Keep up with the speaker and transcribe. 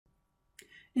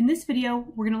In this video,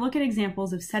 we're going to look at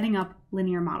examples of setting up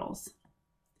linear models.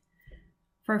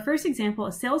 For our first example,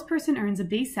 a salesperson earns a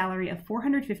base salary of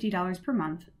 $450 per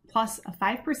month plus a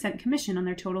 5% commission on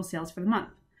their total sales for the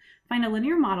month. Find a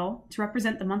linear model to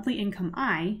represent the monthly income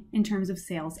I in terms of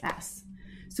sales S.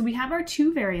 So we have our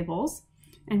two variables,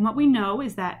 and what we know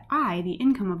is that I, the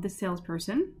income of the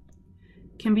salesperson,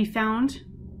 can be found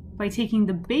by taking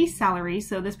the base salary.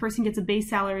 So this person gets a base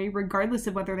salary regardless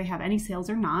of whether they have any sales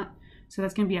or not. So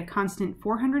that's going to be a constant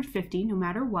 450 no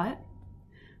matter what,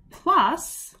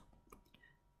 plus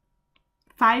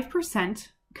 5%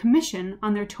 commission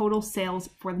on their total sales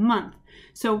for the month.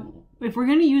 So if we're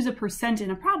going to use a percent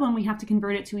in a problem, we have to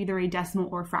convert it to either a decimal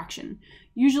or a fraction.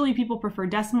 Usually people prefer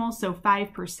decimals, so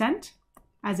 5%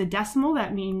 as a decimal,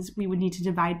 that means we would need to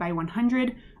divide by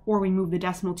 100, or we move the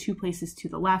decimal 2 places to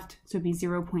the left, so it'd be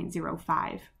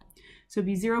 0.05. So it'd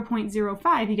be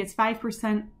 0.05, he gets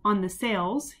 5% on the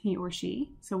sales, he or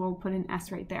she, so we'll put an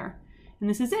S right there. And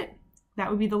this is it. That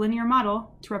would be the linear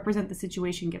model to represent the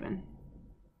situation given.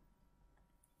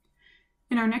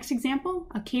 In our next example,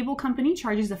 a cable company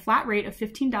charges a flat rate of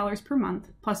 $15 per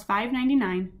month plus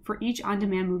 $5.99 for each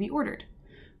on-demand movie ordered.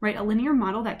 Write a linear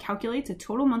model that calculates a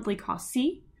total monthly cost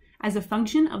C as a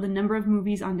function of the number of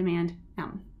movies on demand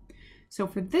M. So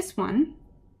for this one,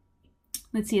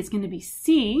 let's see, it's going to be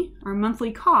C, our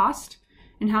monthly cost.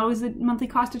 And how is the monthly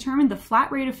cost determined? The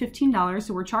flat rate of $15,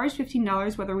 so we're charged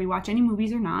 $15 whether we watch any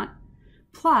movies or not,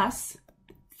 plus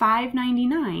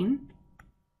 $5.99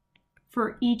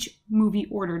 for each movie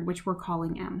ordered, which we're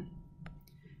calling M.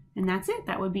 And that's it.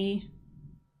 That would be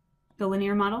the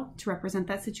linear model to represent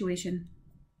that situation.